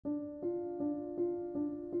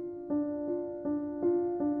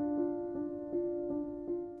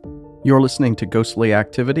You're listening to Ghostly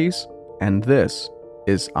Activities, and this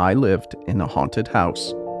is I Lived in a Haunted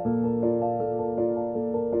House.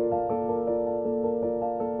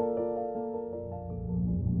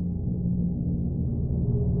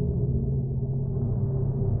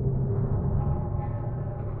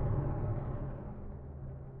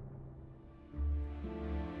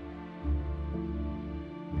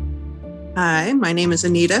 Hi, my name is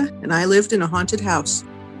Anita, and I lived in a haunted house.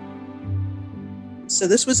 So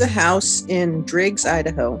this was a house in Driggs,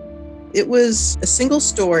 Idaho. It was a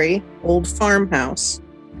single-story old farmhouse.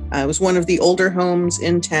 It was one of the older homes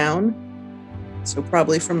in town, so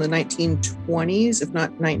probably from the 1920s, if not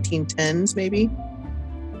 1910s maybe.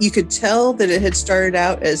 You could tell that it had started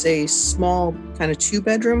out as a small kind of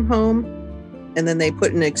two-bedroom home, and then they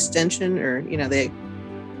put an extension, they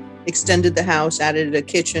extended the house, added a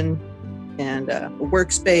kitchen, and a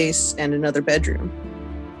workspace and another bedroom.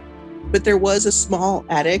 But there was a small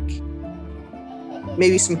attic.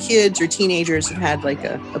 Maybe some kids or teenagers had like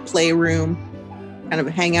a playroom, kind of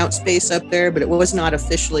a hangout space up there, but it was not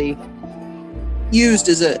officially used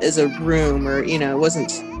as a room, or it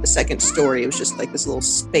wasn't a second story. It was just like this little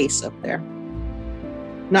space up there,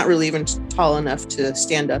 not really even tall enough to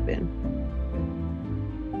stand up in.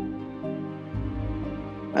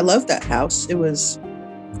 I loved that house.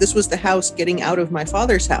 This was the house getting out of my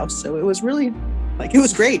father's house. So it was really it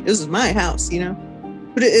was great. This is my house,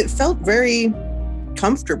 but it felt very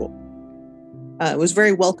comfortable. It was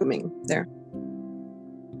very welcoming there.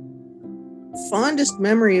 Fondest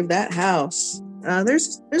memory of that house.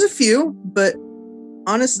 There's a few, but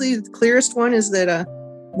honestly, the clearest one is that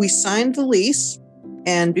we signed the lease,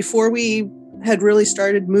 and before we had really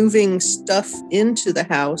started moving stuff into the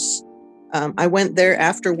house, I went there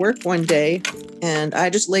after work one day, and I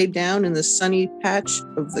just laid down in the sunny patch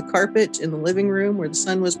of the carpet in the living room where the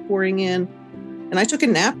sun was pouring in, and I took a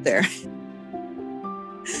nap there.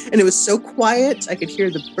 And it was so quiet. I could hear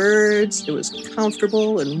the birds. It was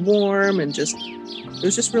comfortable and warm, and it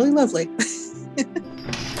was just really lovely.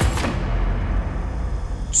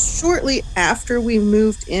 Shortly after we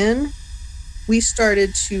moved in, we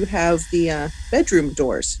started to have the bedroom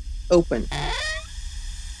doors open.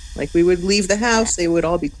 Like, we would leave the house, they would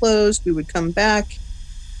all be closed, we would come back,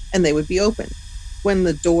 and they would be open. When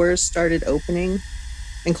the doors started opening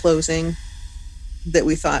and closing, that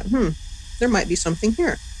we thought, there might be something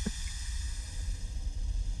here.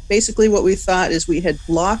 Basically, what we thought is we had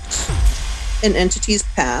blocked an entity's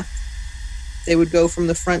path. They would go from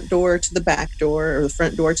the front door to the back door, or the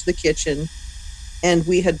front door to the kitchen, and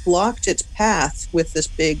we had blocked its path with this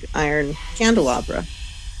big iron candelabra.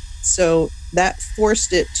 So that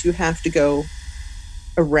forced it to have to go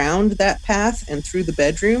around that path and through the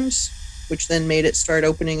bedrooms, which then made it start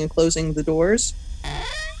opening and closing the doors.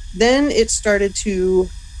 Then it started to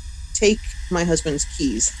take my husband's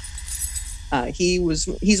keys.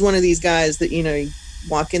 He's one of these guys that, you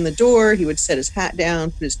walk in the door, he would set his hat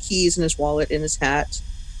down, put his keys and his wallet in his hat.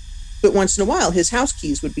 But once in a while, his house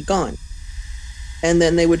keys would be gone. And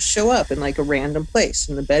then they would show up in like a random place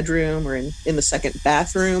in the bedroom or in the second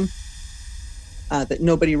bathroom that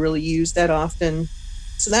nobody really used that often.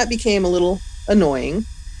 So that became a little annoying.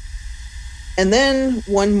 And then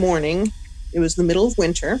one morning, it was the middle of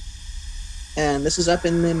winter, and this is up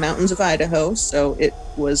in the mountains of Idaho, so it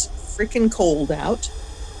was freaking cold out.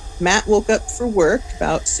 Matt woke up for work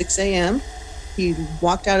about 6 a.m. He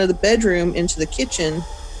walked out of the bedroom into the kitchen,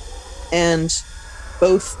 and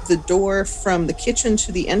both the door from the kitchen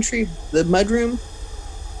to the entry, the mudroom,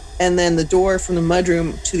 and then the door from the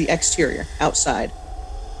mudroom to the exterior, outside.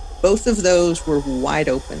 Both of those were wide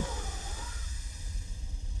open.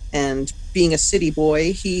 And being a city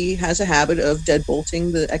boy, he has a habit of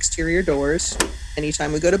deadbolting the exterior doors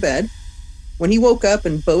anytime we go to bed. When he woke up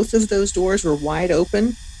and both of those doors were wide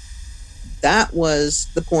open, that was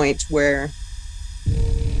the point where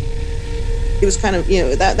it was kind of,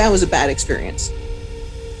 that was a bad experience.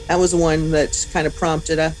 That was the one that kind of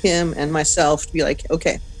prompted him and myself to be like,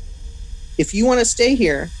 okay, if you want to stay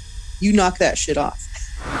here, you knock that shit off.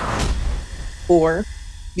 Or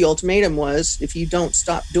the ultimatum was, if you don't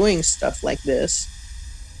stop doing stuff like this,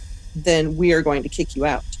 then we are going to kick you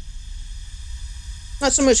out.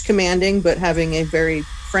 Not so much commanding, but having a very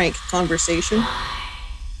frank conversation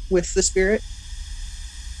with the spirit.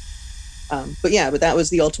 But that was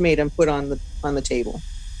the ultimatum put on the table.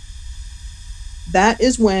 That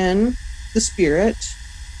is when the spirit,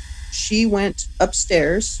 she went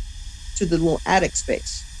upstairs to the little attic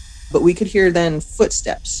space. But we could hear then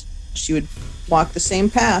footsteps. She would walk the same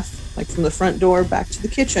path, like from the front door back to the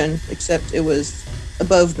kitchen, except it was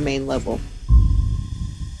above the main level.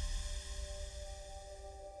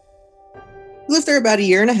 there about a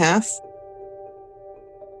year and a half.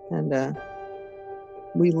 And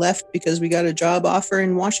we left because we got a job offer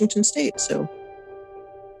in Washington State. So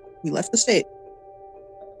we left the state.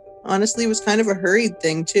 Honestly, it was kind of a hurried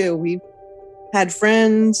thing, too. We had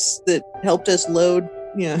friends that helped us load,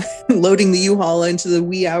 loading the U-Haul into the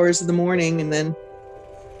wee hours of the morning, and then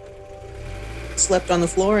slept on the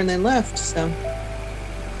floor and then left. So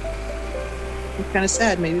it's kind of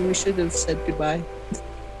sad. Maybe we should have said goodbye.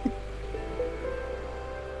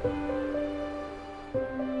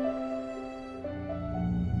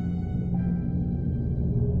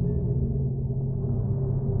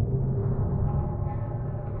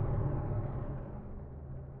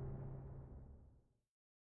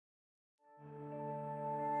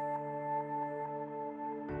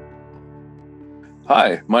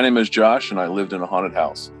 Hi, my name is Josh, and I lived in a haunted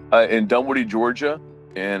house in Dunwoody, Georgia,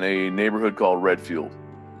 in a neighborhood called Redfield.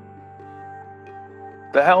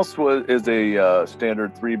 The house is a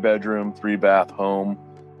standard 3-bedroom, 3-bath home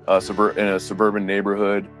in a suburban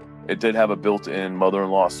neighborhood. It did have a built-in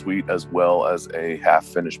mother-in-law suite as well as a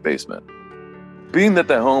half-finished basement. Being that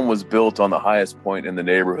the home was built on the highest point in the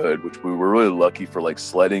neighborhood, which we were really lucky for, like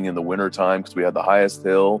sledding in the wintertime because we had the highest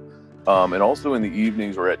hill. And also in the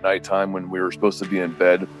evenings or at nighttime when we were supposed to be in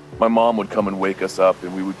bed, my mom would come and wake us up,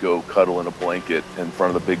 and we would go cuddle in a blanket in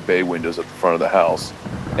front of the big bay windows at the front of the house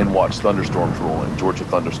and watch thunderstorms roll in, Georgia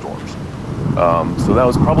thunderstorms. So that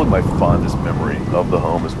was probably my fondest memory of the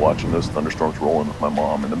home, is watching those thunderstorms roll in with my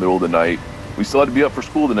mom in the middle of the night. We still had to be up for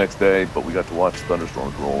school the next day, but we got to watch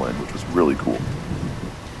thunderstorms roll in, which was really cool.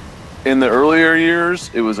 In the earlier years,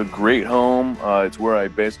 it was a great home. It's where I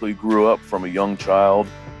basically grew up from a young child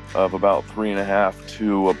of about 3.5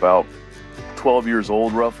 to about 12 years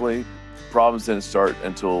old, roughly. Problems didn't start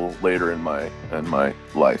until later in my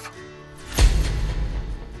life.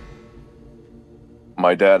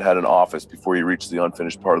 My dad had an office before he reached the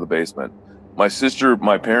unfinished part of the basement. My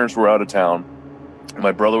parents were out of town.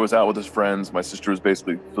 My brother was out with his friends. My sister was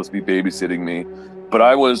basically supposed to be babysitting me. But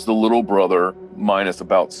I was the little brother, minus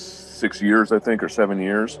about 6 years, I think, or 7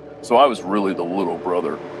 years. So I was really the little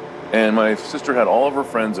brother. And my sister had all of her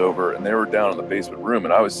friends over, and they were down in the basement room,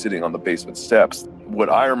 and I was sitting on the basement steps. What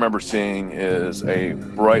I remember seeing is a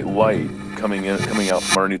bright light coming out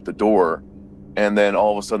from underneath the door, and then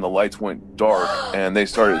all of a sudden the lights went dark, and they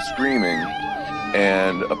started screaming.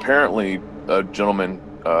 And apparently a gentleman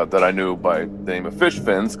that I knew by the name of Fish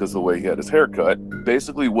Fins, because the way he had his haircut,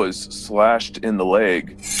 basically was slashed in the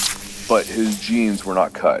leg, but his jeans were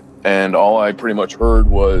not cut. And all I pretty much heard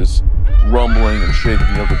was rumbling and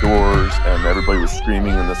shaking of the doors, and everybody was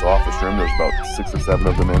screaming in this office room. There's about 6 or 7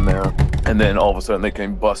 of them in there. And then all of a sudden they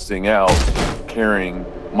came busting out, carrying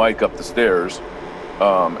Mike up the stairs,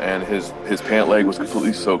 and his pant leg was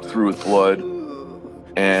completely soaked through with blood.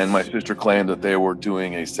 And my sister claimed that they were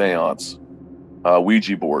doing a seance,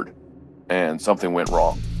 Ouija board, and something went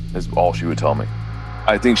wrong, is all she would tell me.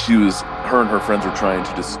 I think her and her friends were trying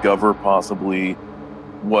to discover possibly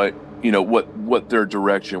what their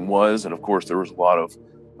direction was. And of course there was a lot of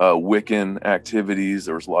Wiccan activities,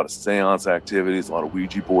 there was a lot of seance activities, a lot of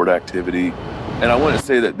Ouija board activity. And I wouldn't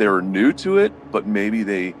say that they were new to it, but maybe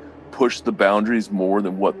they pushed the boundaries more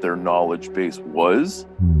than what their knowledge base was.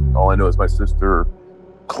 All I know is my sister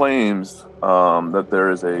claims that there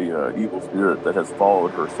is a evil spirit that has followed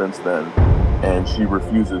her since then, and she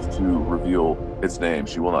refuses to reveal its name.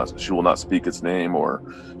 She will not speak its name, or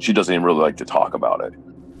she doesn't even really like to talk about it.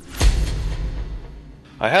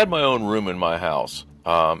 I had my own room in my house,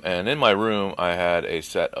 and in my room I had a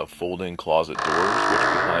set of folding closet doors, which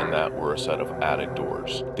behind that were a set of attic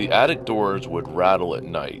doors. The attic doors would rattle at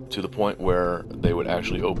night to the point where they would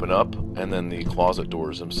actually open up, and then the closet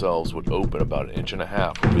doors themselves would open about 1.5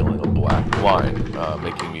 inches, revealing a black line,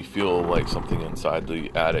 making me feel like something inside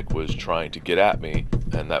the attic was trying to get at me,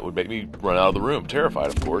 and that would make me run out of the room, terrified,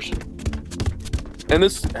 of course. And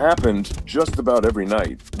this happened just about every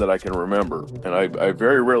night that I can remember. And I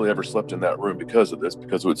very rarely ever slept in that room because of this,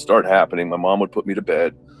 because it would start happening. My mom would put me to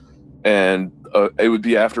bed, and it would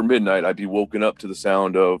be after midnight. I'd be woken up to the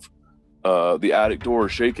sound of the attic door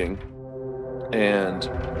shaking, and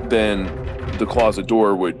then the closet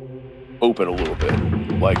door would open a little bit,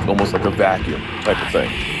 like almost like a vacuum type of thing.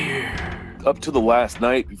 Up to the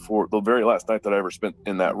very last night that I ever spent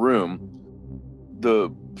in that room,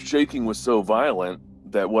 the shaking was so violent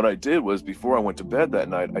that what I did was, before I went to bed that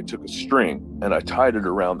night, I took a string and I tied it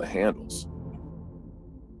around the handles.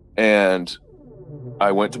 And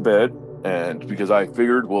I went to bed, and because I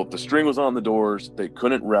figured, well, if the string was on the doors, they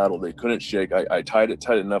couldn't rattle, they couldn't shake. I tied it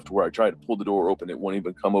tight enough to where I tried to pull the door open. It wouldn't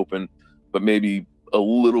even come open, but maybe a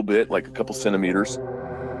little bit, like a couple centimeters.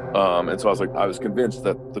 And so I was convinced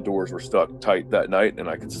that the doors were stuck tight that night and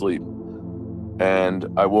I could sleep. And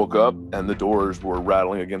I woke up and the doors were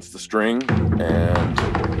rattling against the string, and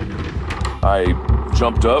I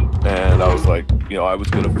jumped up and I was like, I was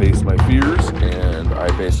going to face my fears, and I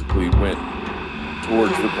basically went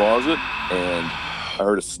towards the closet and I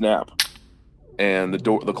heard a snap, and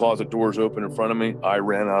the closet doors opened in front of me. I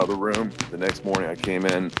ran out of the room. The next morning I came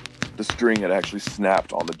in, the string had actually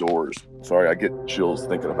snapped on the doors. Sorry, I get chills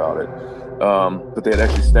thinking about it. But they had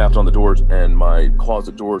actually snapped on the doors, and my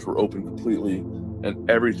closet doors were open completely, and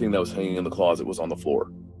everything that was hanging in the closet was on the floor.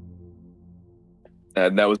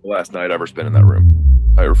 And that was the last night I ever spent in that room.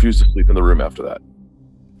 I refused to sleep in the room after that.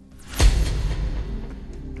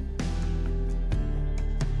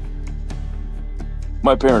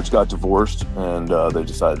 My parents got divorced, and they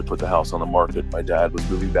decided to put the house on the market. My dad was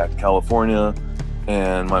moving back to California,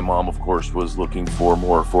 and my mom, of course, was looking for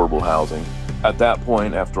more affordable housing. At that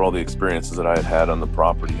point, after all the experiences that I had had on the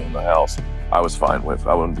property and the house, I was fine with.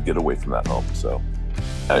 I wanted to get away from that home. So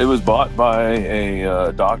it was bought by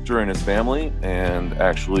a doctor and his family. And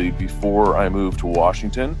actually, before I moved to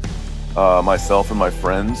Washington, myself and my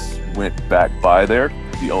friends went back by there.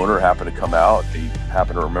 The owner happened to come out. He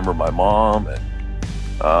happened to remember my mom,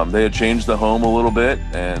 and they had changed the home a little bit.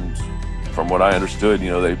 And from what I understood,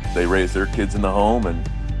 they raised their kids in the home, and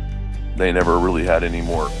they never really had any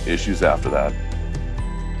more issues after that.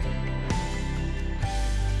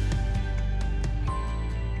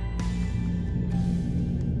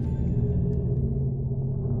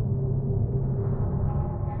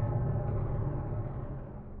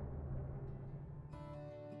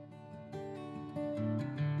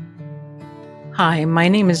 Hi, my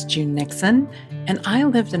name is June Nixon, and I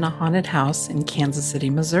lived in a haunted house in Kansas City,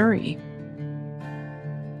 Missouri.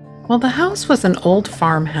 Well, the house was an old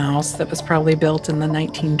farmhouse that was probably built in the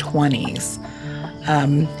 1920s.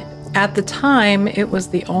 At the time, it was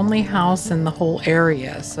the only house in the whole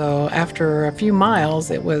area. So after a few miles,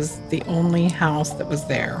 it was the only house that was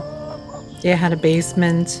there. It had a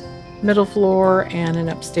basement, middle floor, and an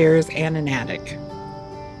upstairs and an attic.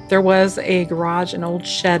 There was a garage, an old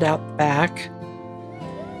shed out the back.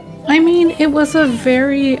 I mean, it was a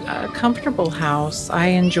very comfortable house. I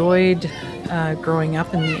enjoyed growing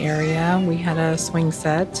up in the area. We had a swing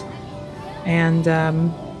set and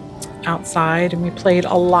outside, and we played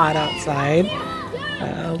a lot outside.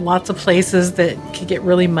 Lots of places that could get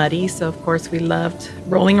really muddy. So, of course, we loved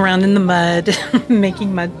rolling around in the mud,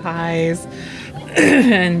 making mud pies.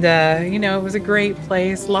 And, it was a great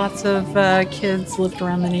place. Lots of kids lived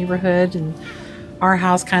around the neighborhood, and our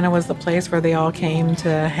house kind of was the place where they all came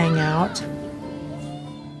to hang out.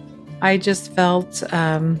 I just felt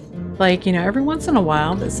like, every once in a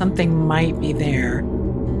while that something might be there.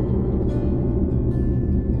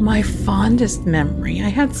 My fondest memory, I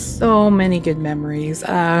had so many good memories.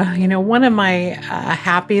 One of my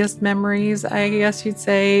happiest memories, I guess you'd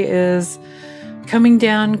say, is coming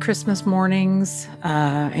down Christmas mornings,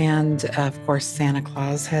 and of course Santa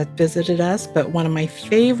Claus had visited us, but one of my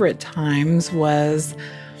favorite times was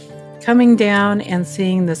coming down and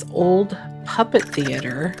seeing this old puppet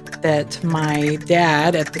theater that my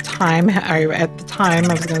dad I was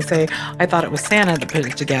going to say, I thought it was Santa that put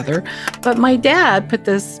it together, but my dad put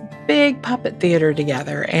this big puppet theater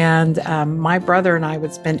together, and my brother and I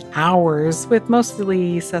would spend hours with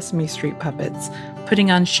mostly Sesame Street puppets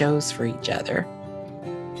putting on shows for each other.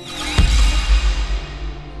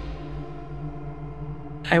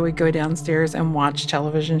 I would go downstairs and watch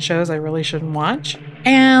television shows I really shouldn't watch.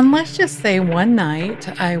 And let's just say one night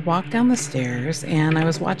I walked down the stairs and I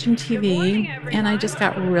was watching TV, and I just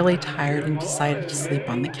got really tired and decided to sleep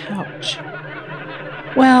on the couch.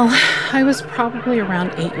 Well, I was probably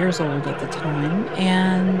around 8 years old at the time,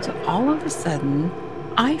 and all of a sudden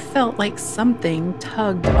I felt like something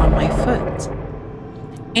tugged on my foot.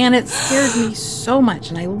 And it scared me so much,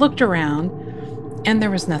 and I looked around and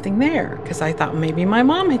there was nothing there, because I thought maybe my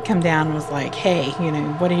mom had come down and was like, hey,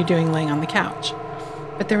 what are you doing laying on the couch?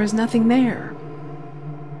 But there was nothing there.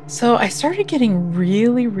 So I started getting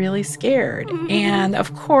really, really scared. And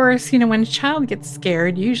of course, when a child gets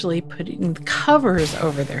scared, usually putting the covers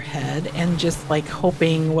over their head and just like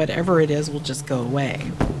hoping whatever it is will just go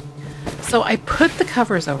away. So I put the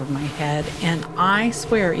covers over my head, and I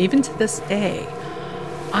swear, even to this day,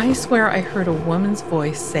 I swear I heard a woman's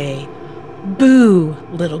voice say, "Boo,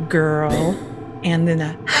 little girl," and then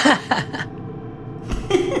a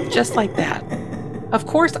just like that. Of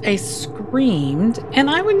course, I screamed, and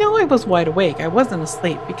I would know I was wide awake. I wasn't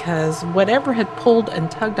asleep, because whatever had pulled and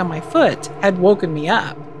tugged on my foot had woken me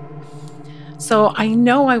up. So I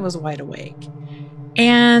know I was wide awake.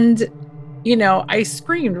 And I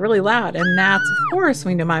screamed really loud. And that's, of course,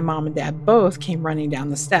 when my mom and dad both came running down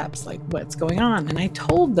the steps, like, what's going on? And I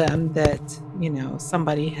told them that,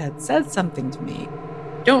 somebody had said something to me.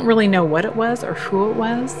 Don't really know what it was or who it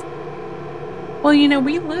was. Well,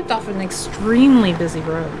 we lived off an extremely busy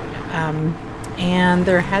road. And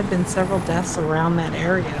there had been several deaths around that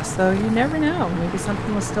area. So you never know. Maybe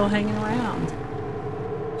something was still hanging around.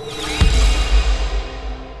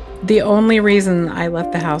 The only reason I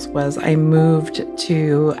left the house was I moved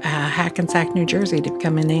to Hackensack, New Jersey to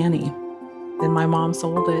become a nanny. Then my mom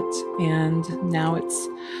sold it, and now it's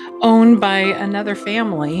owned by another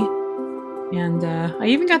family. And I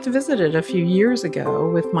even got to visit it a few years ago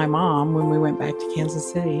with my mom when we went back to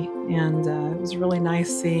Kansas City. And it was really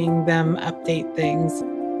nice seeing them update things.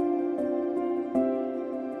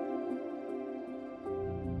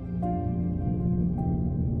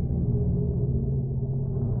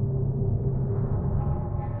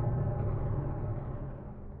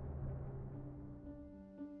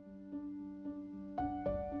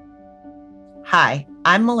 Hi,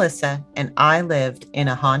 I'm Melissa, and I lived in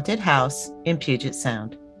a haunted house in Puget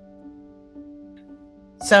Sound.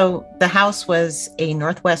 So the house was a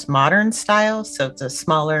Northwest modern style, so it's a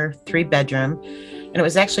smaller 3-bedroom, and it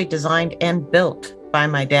was actually designed and built by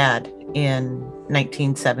my dad in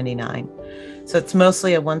 1979. So it's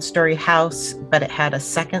mostly a 1-story house, but it had a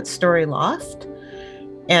 2nd-story loft,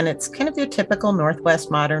 and it's kind of your typical Northwest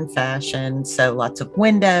modern fashion, so lots of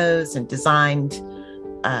windows and designed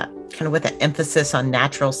kind of with an emphasis on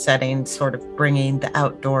natural settings, sort of bringing the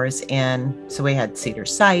outdoors in. So we had cedar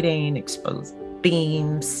siding, exposed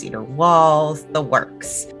beams, cedar walls, the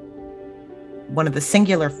works. One of the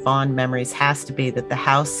singular fond memories has to be that the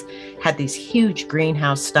house had these huge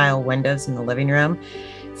greenhouse style windows in the living room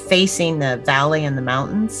facing the valley and the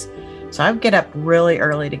mountains. So I would get up really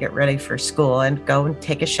early to get ready for school and go and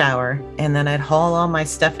take a shower. And then I'd haul all my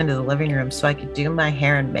stuff into the living room so I could do my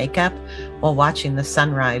hair and makeup while watching the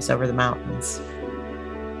sunrise over the mountains.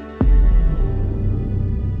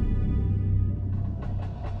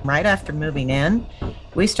 Right after moving in,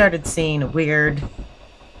 we started seeing a weird,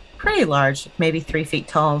 pretty large, maybe 3 feet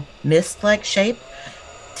tall, mist-like shape,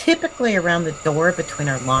 typically around the door between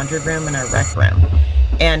our laundry room and our rec room.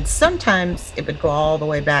 And sometimes it would go all the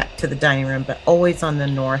way back to the dining room, but always on the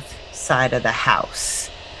north side of the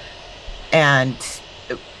house. And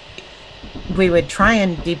we would try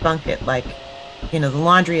and debunk it like, the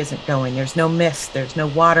laundry isn't going, there's no mist, there's no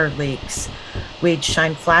water leaks. We'd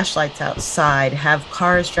shine flashlights outside, have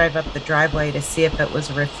cars drive up the driveway to see if it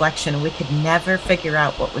was a reflection. We could never figure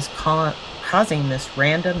out what was causing this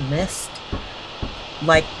random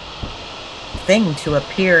mist-like thing to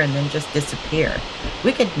appear and then just disappear.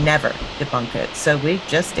 We could never debunk it, so we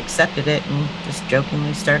just accepted it and just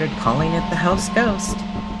jokingly started calling it the house ghost.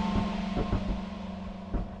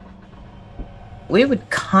 We would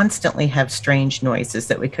constantly have strange noises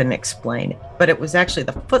that we couldn't explain, but it was actually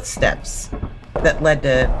the footsteps that led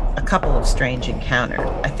to a couple of strange encounters.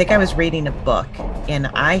 I think I was reading a book and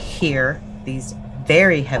I hear these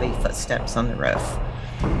very heavy footsteps on the roof,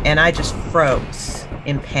 and I just froze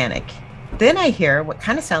in panic. Then I hear what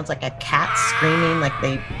kind of sounds like a cat screaming, like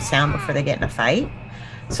they sound before they get in a fight.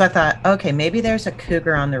 So I thought, okay, maybe there's a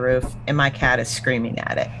cougar on the roof and my cat is screaming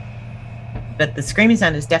at it. But the screaming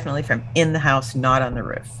sound is definitely from in the house, not on the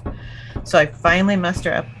roof. So I finally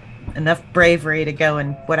muster up enough bravery to go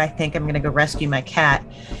and what I think I'm going to go rescue my cat.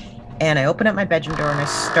 And I open up my bedroom door and I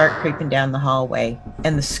start creeping down the hallway,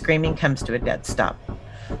 and the screaming comes to a dead stop.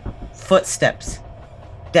 Footsteps,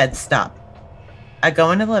 dead stop. I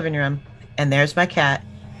go into the living room, and there's my cat,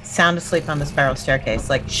 sound asleep on the spiral staircase.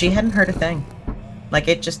 Like she hadn't heard a thing. Like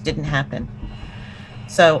it just didn't happen.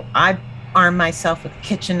 So I arm myself with a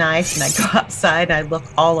kitchen knife and I go outside and I look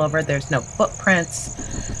all over. There's no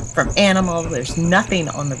footprints from animals. There's nothing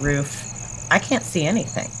on the roof. I can't see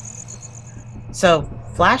anything. So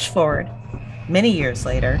flash forward many years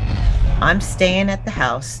later, I'm staying at the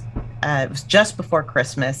house. It was just before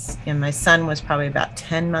Christmas and my son was probably about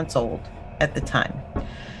 10 months old at the time.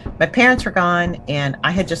 My parents were gone and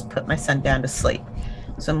I had just put my son down to sleep.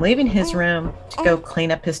 So I'm leaving his room to go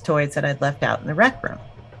clean up his toys that I'd left out in the rec room.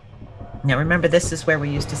 Now remember, this is where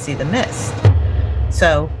we used to see the mist.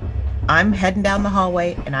 So I'm heading down the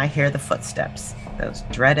hallway and I hear the footsteps, those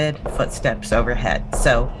dreaded footsteps overhead.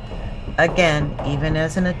 So again, even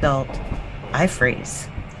as an adult, I freeze.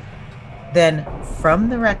 Then from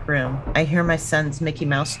the rec room, I hear my son's Mickey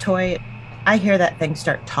Mouse toy. I hear that thing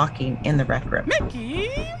start talking in the rec room. Mickey!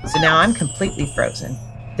 So now I'm completely frozen.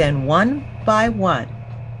 Then one by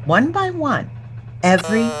one,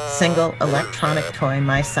 every single electronic toy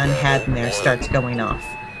my son had in there starts going off.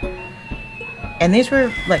 And these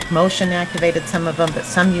were like motion activated, some of them, but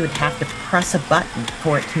some you would have to press a button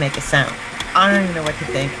for it to make a sound. I don't even know what to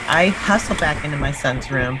think. I hustle back into my son's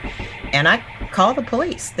room and I call the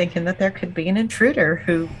police thinking that there could be an intruder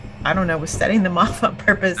who, I don't know, was setting them off on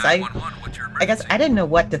purpose. I guess I didn't know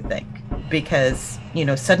what to think because,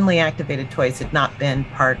 suddenly activated toys had not been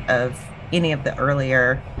part of any of the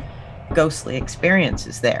earlier ghostly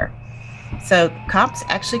experiences there. So cops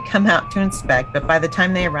actually come out to inspect, but by the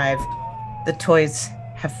time they arrive, the toys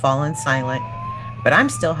have fallen silent, but I'm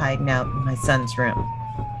still hiding out in my son's room.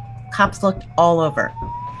 Cops looked all over.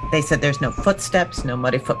 They said there's no footsteps, no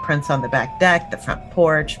muddy footprints on the back deck, the front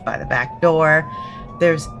porch, by the back door.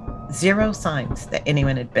 There's zero signs that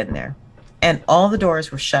anyone had been there. And all the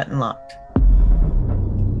doors were shut and locked.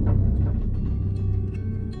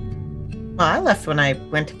 Well, I left when I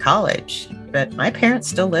went to college, but my parents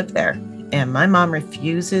still live there. And my mom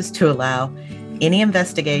refuses to allow any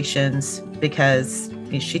investigations because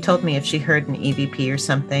she told me if she heard an EVP or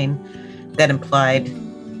something that implied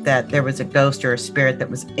that there was a ghost or a spirit that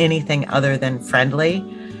was anything other than friendly,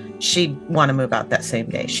 she'd want to move out that same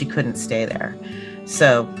day. She couldn't stay there.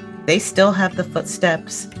 So they still have the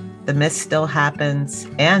footsteps, the mist still happens,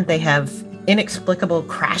 and they have inexplicable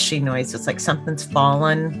crashing noises, like something's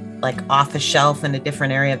fallen like off a shelf in a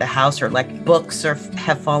different area of the house, or like books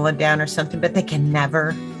have fallen down or something, but they can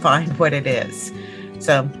never find what it is.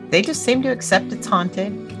 So they just seem to accept it's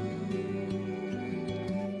haunted.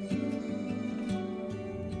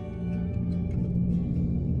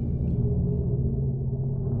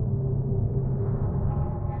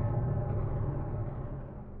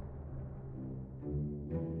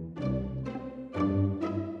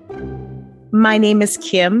 My name is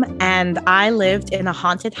Kim, and I lived in a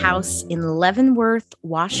haunted house in Leavenworth,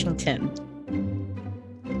 Washington.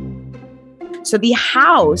 So the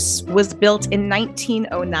house was built in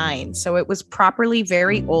 1909, so it was properly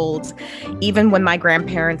very old, even when my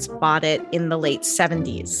grandparents bought it in the late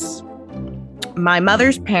 70s. My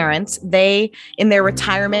mother's parents, they, in their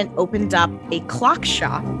retirement, opened up a clock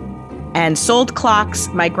shop and sold clocks.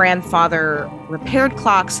 My grandfather repaired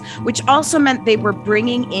clocks, which also meant they were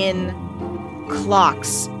bringing in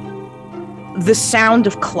clocks. The sound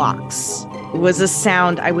of clocks was a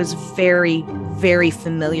sound I was very, very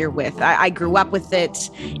familiar with. I grew up with it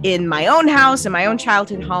in my own house, in my own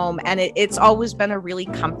childhood home, and it's always been a really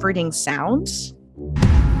comforting sound.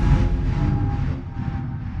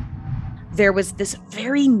 There was this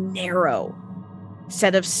very narrow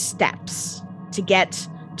set of steps to get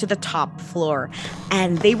to the top floor,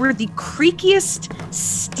 and they were the creakiest,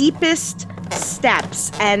 steepest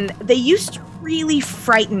steps, and they used to really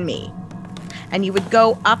frighten me. And you would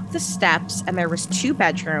go up the steps, and there was 2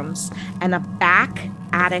 bedrooms and a back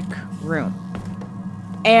attic room.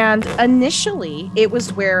 And initially, it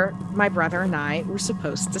was where my brother and I were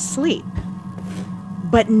supposed to sleep.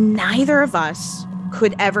 But neither of us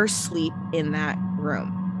could ever sleep in that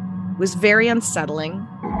room. It was very unsettling.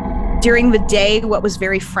 During the day, what was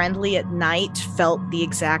very friendly at night felt the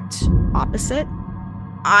exact opposite.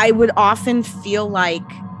 I would often feel like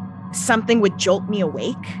something would jolt me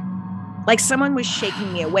awake. Like someone was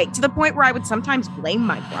shaking me awake, to the point where I would sometimes blame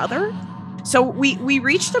my brother. So we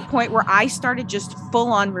reached a point where I started just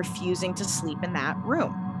full on refusing to sleep in that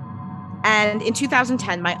room. And in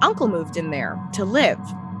 2010, my uncle moved in there to live.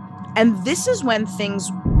 And this is when things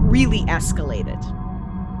really escalated.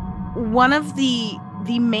 One of the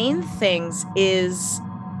main things is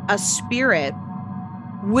a spirit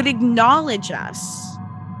would acknowledge us.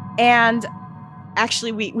 And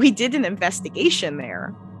actually, we did an investigation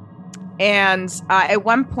there. And at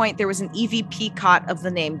one point, there was an EVP cot of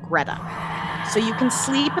the name Greta. So you can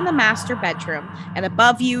sleep in the master bedroom, and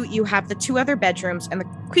above you, you have the 2 other bedrooms and the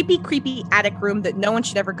creepy, creepy attic room that no one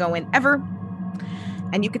should ever go in, ever.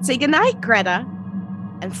 And you could say, "Goodnight, Greta."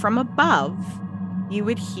 And from above, you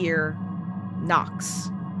would hear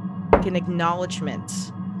knocks, like an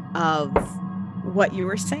acknowledgement of what you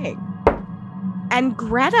were saying. And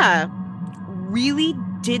Greta really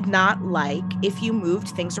did not like if you moved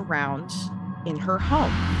things around in her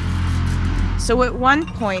home. So at one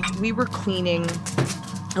point, we were cleaning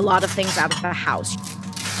a lot of things out of the house.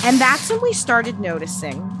 And that's when we started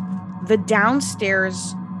noticing the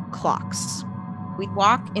downstairs clocks. We'd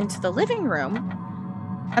walk into the living room,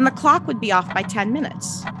 and the clock would be off by 10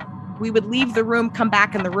 minutes. We would leave the room, come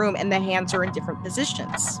back in the room, and the hands are in different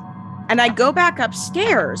positions. And I go back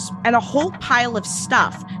upstairs, and a whole pile of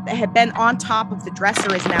stuff that had been on top of the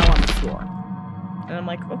dresser is now on the floor. And I'm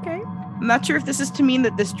like, okay. I'm not sure if this is to mean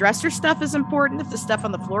that this dresser stuff is important, if the stuff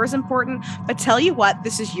on the floor is important, but tell you what,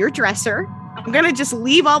 this is your dresser. I'm going to just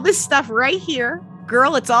leave all this stuff right here.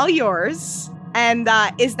 Girl, it's all yours. And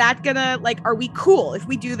is that gonna, like, are we cool? If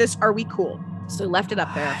we do this, are we cool? So left it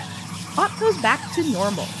up there. Clock goes back to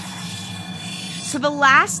normal. So the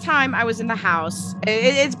last time I was in the house,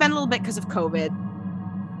 it's been a little bit because of COVID,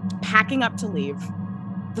 packing up to leave,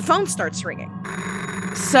 the phone starts ringing.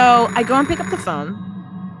 So I go and pick up the phone.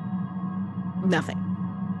 Nothing.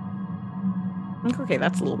 Okay,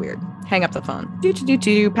 that's a little weird. Hang up the phone.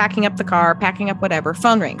 Packing up the car, packing up whatever.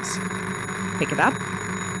 Phone rings. Pick it up.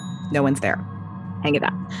 No one's there. Hang it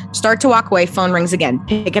up. Start to walk away. Phone rings again.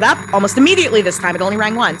 Pick it up. Almost immediately this time. It only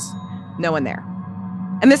rang once. No one there.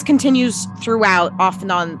 And this continues throughout, off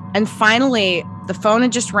and on. And finally, the phone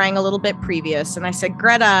had just rang a little bit previous. And I said,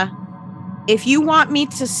 Greta, if you want me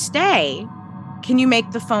to stay, can you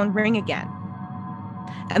make the phone ring again?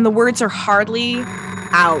 And the words are hardly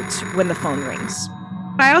out when the phone rings.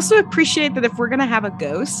 I also appreciate that if we're going to have a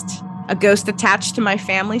ghost attached to my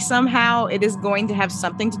family somehow, it is going to have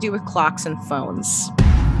something to do with clocks and phones.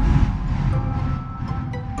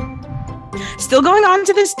 Still going on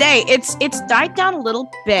to this day. It's died down a little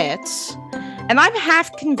bit. And I'm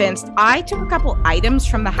half convinced I took a couple items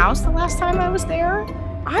from the house the last time I was there.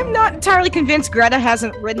 I'm not entirely convinced Greta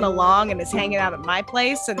hasn't ridden along and is hanging out at my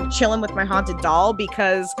place and chilling with my haunted doll,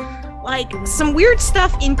 because like some weird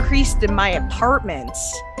stuff increased in my apartment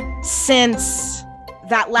since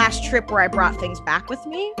that last trip where I brought things back with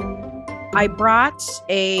me. I brought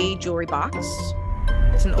a jewelry box.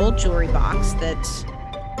 It's an old jewelry box that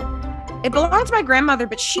it belonged to my grandmother,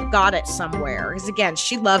 but she got it somewhere. Because again,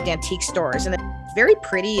 she loved antique stores, and it's very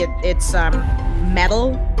pretty. It's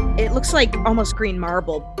metal. It looks like almost green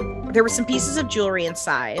marble. There were some pieces of jewelry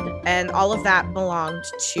inside, and all of that belonged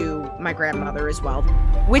to my grandmother as well.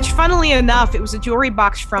 Which, funnily enough, it was a jewelry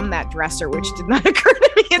box from that dresser, which did not occur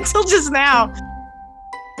to me until just now.